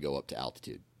time I go up to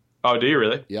altitude. Oh, do you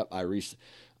really? Yep, I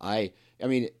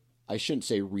mean, I shouldn't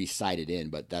say re-sight it in,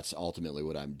 but that's ultimately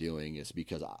what I'm doing, is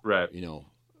because right.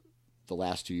 The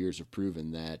last 2 years have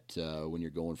proven that when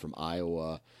you're going from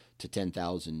Iowa to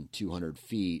 10,200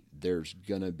 feet, there's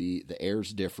gonna be, the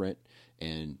air's different,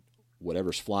 and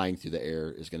whatever's flying through the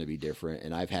air is going to be different.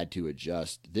 And I've had to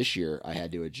adjust this year. I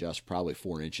had to adjust probably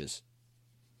 4 inches.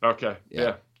 Okay.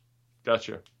 Yeah.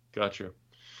 Gotcha.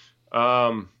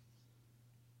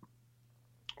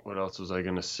 What else was I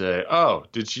going to say? Oh,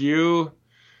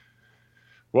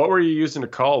 what were you using to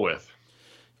call with?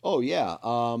 Oh yeah.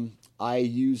 I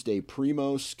used a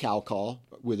Primos cow call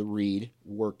with a reed.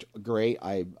 Worked great.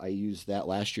 I used that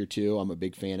last year too. I'm a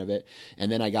big fan of it.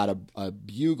 And then I got a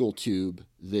bugle tube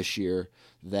this year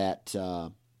that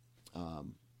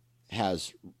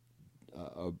has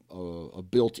a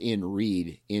built-in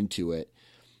reed into it,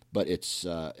 but it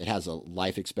has a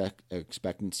life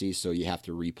expectancy, so you have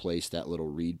to replace that little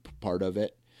reed part of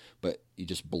it. but you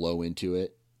just blow into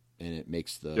it and it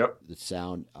makes the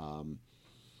sound.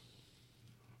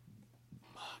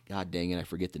 God dang it, I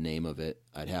forget the name of it.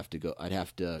 I'd have to go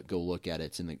look at it.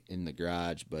 It's in the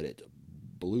garage, but it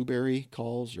Blueberry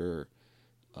calls or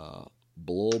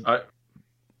Bulb.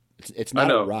 It's not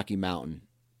a Rocky Mountain.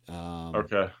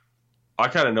 Okay. I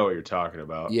kind of know what you're talking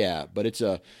about. Yeah, but it's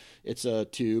a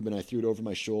tube, and I threw it over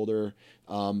my shoulder.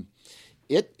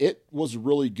 It was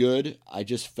really good. I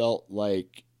just felt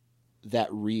like that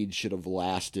reed should have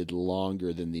lasted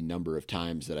longer than the number of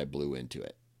times that I blew into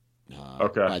it.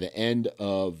 Okay. By the end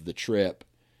of the trip,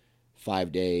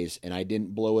 5 days, and I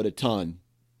didn't blow it a ton.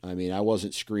 I mean, I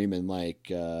wasn't screaming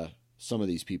like some of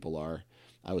these people are.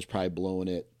 I was probably blowing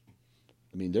it.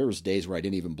 I mean, there was days where I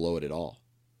didn't even blow it at all.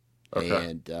 Okay.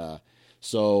 And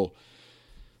so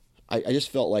I just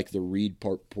felt like the reed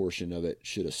portion of it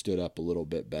should have stood up a little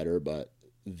bit better, but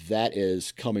that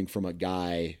is coming from a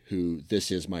guy who this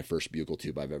is my first bugle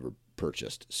tube I've ever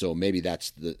purchased. So maybe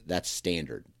that's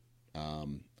standard. A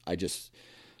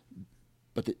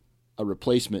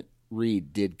replacement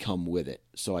reed did come with it,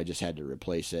 so I just had to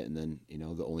replace it. And then,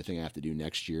 the only thing I have to do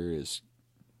next year is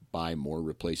buy more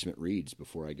replacement reeds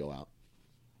before I go out.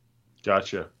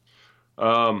 Gotcha.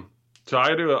 So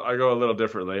I go a little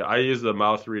differently. I use the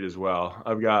mouth reed as well.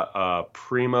 I've got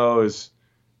Primo's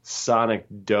Sonic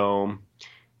Dome,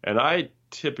 and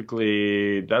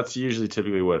that's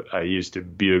usually what I use to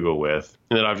bugle with.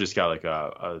 And then I've just got like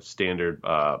a standard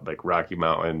like Rocky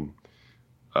Mountain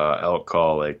elk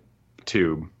call like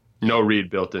tube, no reed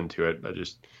built into it.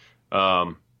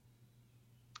 And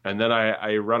then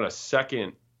I run a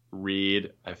second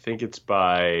reed. I think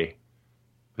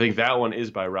that one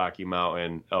is by Rocky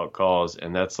Mountain Elk Calls,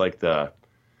 and that's like the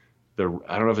I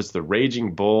don't know if it's the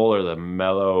Raging Bull or the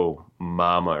Mellow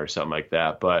Mama or something like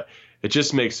that, but it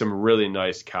just makes some really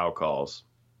nice cow calls.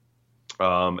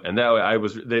 And that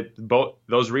way both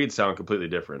those reeds sound completely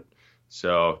different.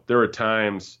 So there were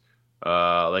times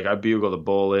like I bugled a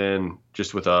bull in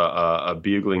just with a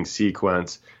bugling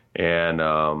sequence, and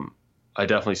I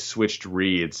definitely switched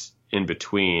reeds in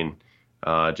between.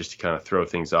 Just to kind of throw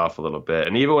things off a little bit.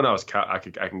 And even when I was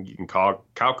you can cow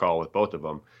call with both of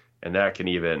them, and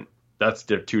that's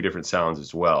two different sounds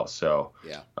as well. So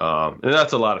yeah, and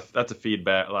that's a lot of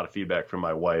feedback from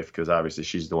my wife, because obviously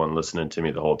she's the one listening to me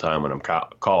the whole time when I'm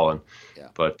calling. Yeah.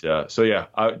 But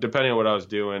depending on what I was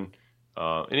doing,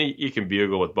 and you can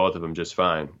bugle with both of them just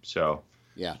fine. So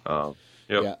yeah,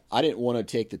 yep. Yeah, I didn't want to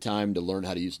take the time to learn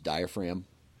how to use diaphragm,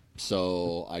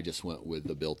 so I just went with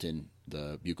the bugle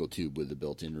tube with the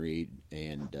built-in reed,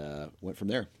 and went from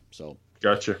there. So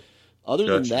gotcha. Other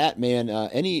than that, man,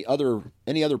 any other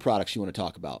products you want to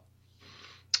talk about?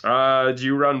 Do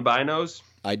you run binos?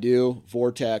 I do.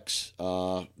 Vortex.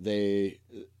 I'll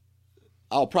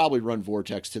probably run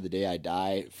Vortex to the day I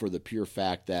die, for the pure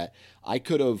fact that I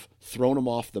could have thrown them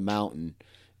off the mountain,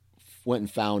 went and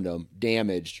found them,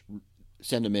 damaged,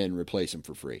 send them in, replace them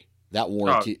for free. That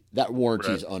warranty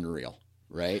is unreal,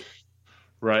 right?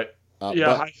 Right.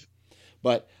 Yeah.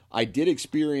 But I did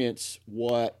experience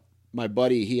what my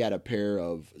buddy, he had a pair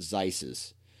of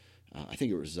Zeiss's. I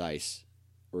think it was Zeiss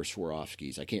or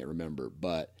Swarovskis. I can't remember.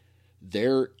 But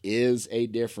there is a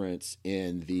difference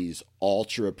in these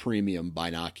ultra premium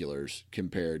binoculars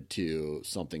compared to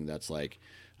something that's like,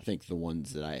 I think the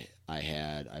ones that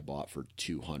I bought for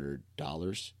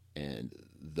 $200, and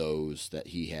those that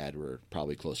he had were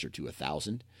probably closer to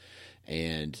 $1,000.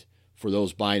 And for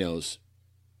those binos,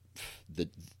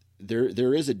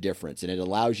 there is a difference, and it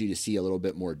allows you to see a little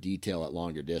bit more detail at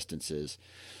longer distances.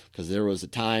 Because there was a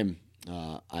time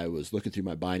I was looking through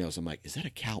my binos, I'm like, is that a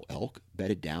cow elk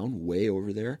bedded down way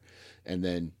over there? And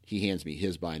then he hands me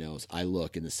his binos. I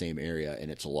look in the same area,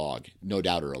 and it's a log, no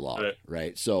doubt, or a log,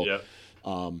 right? So, yeah.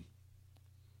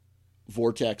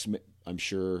 Vortex, I'm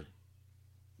sure,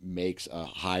 makes a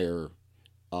higher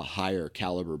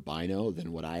caliber bino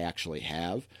than what I actually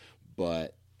have,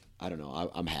 but I don't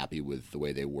know. I'm happy with the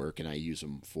way they work, and I use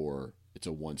them it's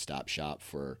a one-stop shop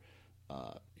for,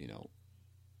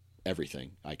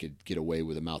 everything. I could get away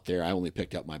with them out there. I only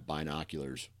picked up my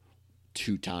binoculars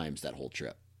 2 times that whole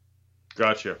trip.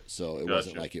 Gotcha. So it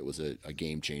wasn't like it was a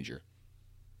game changer.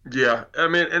 Yeah. I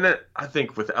mean, I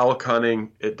think with elk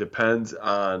hunting, it depends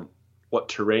on what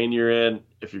terrain you're in.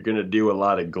 If you're going to do a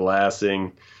lot of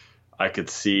glassing, I could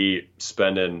see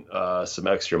spending some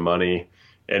extra money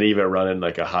and even running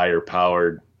like a higher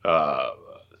powered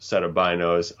set of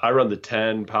binos. I run the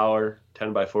 10 power,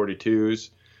 10 by 42s.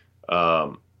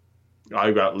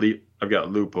 I've got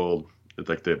Leupold. It's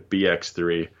like the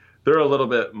BX3. They're a little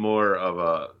bit more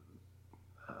of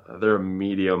they're a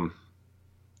medium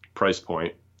price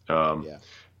point. Yeah.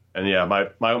 And yeah,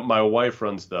 my wife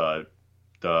runs the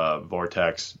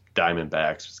Vortex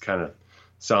Diamondbacks. It's kind of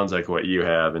sounds like what you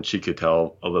have, and she could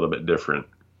tell a little bit difference.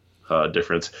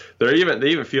 They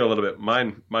even feel a little bit.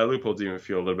 My Leupolds even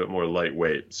feel a little bit more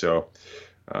lightweight. So,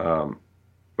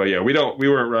 but yeah, we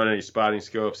weren't running any spotting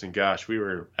scopes, and gosh, we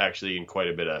were actually in quite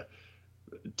a bit of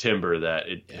timber that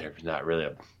there's not really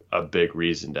a big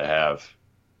reason to have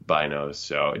binos.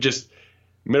 So just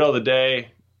middle of the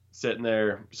day, sitting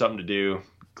there, something to do,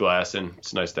 glassing.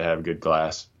 It's nice to have good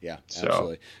glass. Yeah,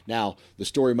 absolutely. Now the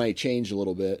story might change a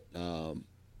little bit.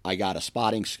 I got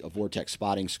a Vortex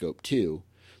spotting scope too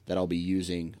that I'll be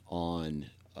using on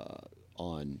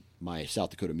my South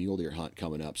Dakota mule deer hunt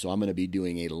coming up. So I'm going to be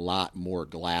doing a lot more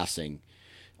glassing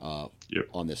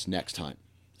on this next hunt.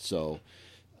 So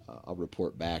I'll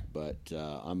report back. But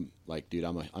I'm like, dude,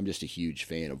 I'm just a huge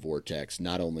fan of Vortex,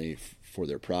 not only for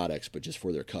their products, but just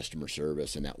for their customer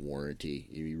service and that warranty.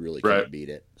 You really can't beat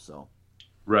it. So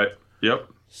right. Yep.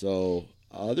 So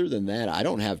other than that, I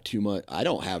don't have too much. I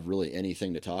don't have really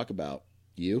anything to talk about.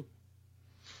 You?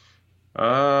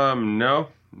 No,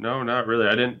 not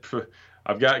really.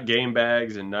 I've got game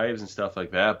bags and knives and stuff like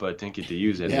that, but didn't get to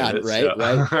use any of it.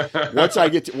 Right. Once I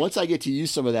get to use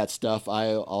some of that stuff,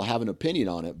 I'll have an opinion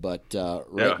on it. But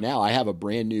now I have a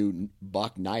brand new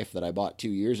buck knife that I bought 2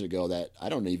 years ago that I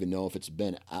don't even know if it's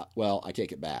been out. Well, I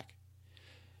take it back.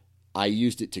 I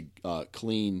used it to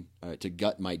to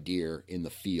gut my deer in the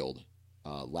field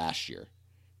last year,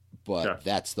 but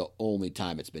that's the only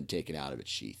time it's been taken out of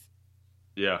its sheath.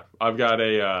 Yeah, we got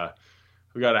a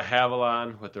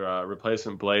Havalon with the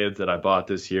replacement blades that I bought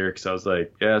this year because I was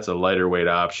like, yeah, it's a lighter weight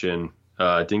option.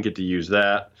 Didn't get to use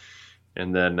that,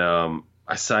 and then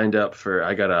I signed up for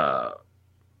a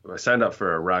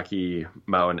Rocky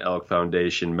Mountain Elk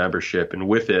Foundation membership, and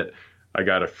with it, I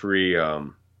got a free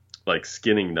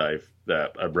skinning knife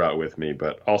that I brought with me,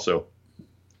 but also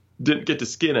didn't get to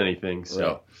skin anything.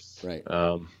 So, right.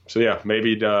 So yeah,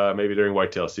 maybe during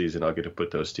whitetail season, I'll get to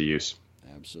put those to use.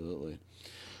 Absolutely.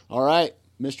 All right,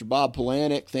 Mr. Bob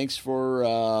Polanic, thanks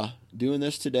for doing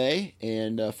this today.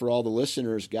 And for all the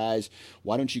listeners, guys,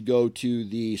 why don't you go to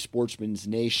the Sportsman's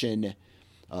Nation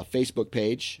Facebook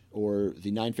page or the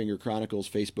Nine Finger Chronicles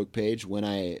Facebook page when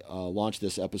I launch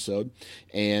this episode,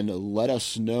 and let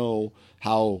us know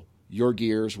how your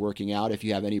gear is working out. If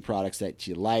you have any products that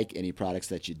you like, any products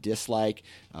that you dislike,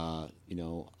 as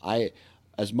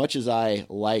much as I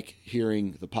like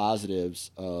hearing the positives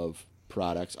of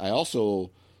products, I also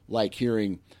like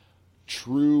hearing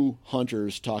true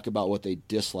hunters talk about what they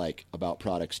dislike about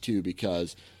products too,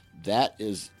 because that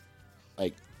is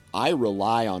like, I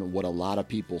rely on what a lot of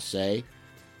people say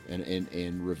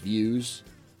and reviews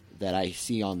that I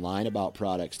see online about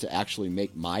products to actually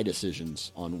make my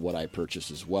decisions on what I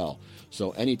purchase as well.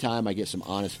 So anytime I get some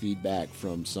honest feedback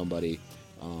from somebody,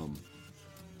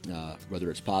 whether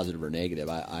it's positive or negative,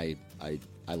 I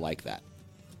like that.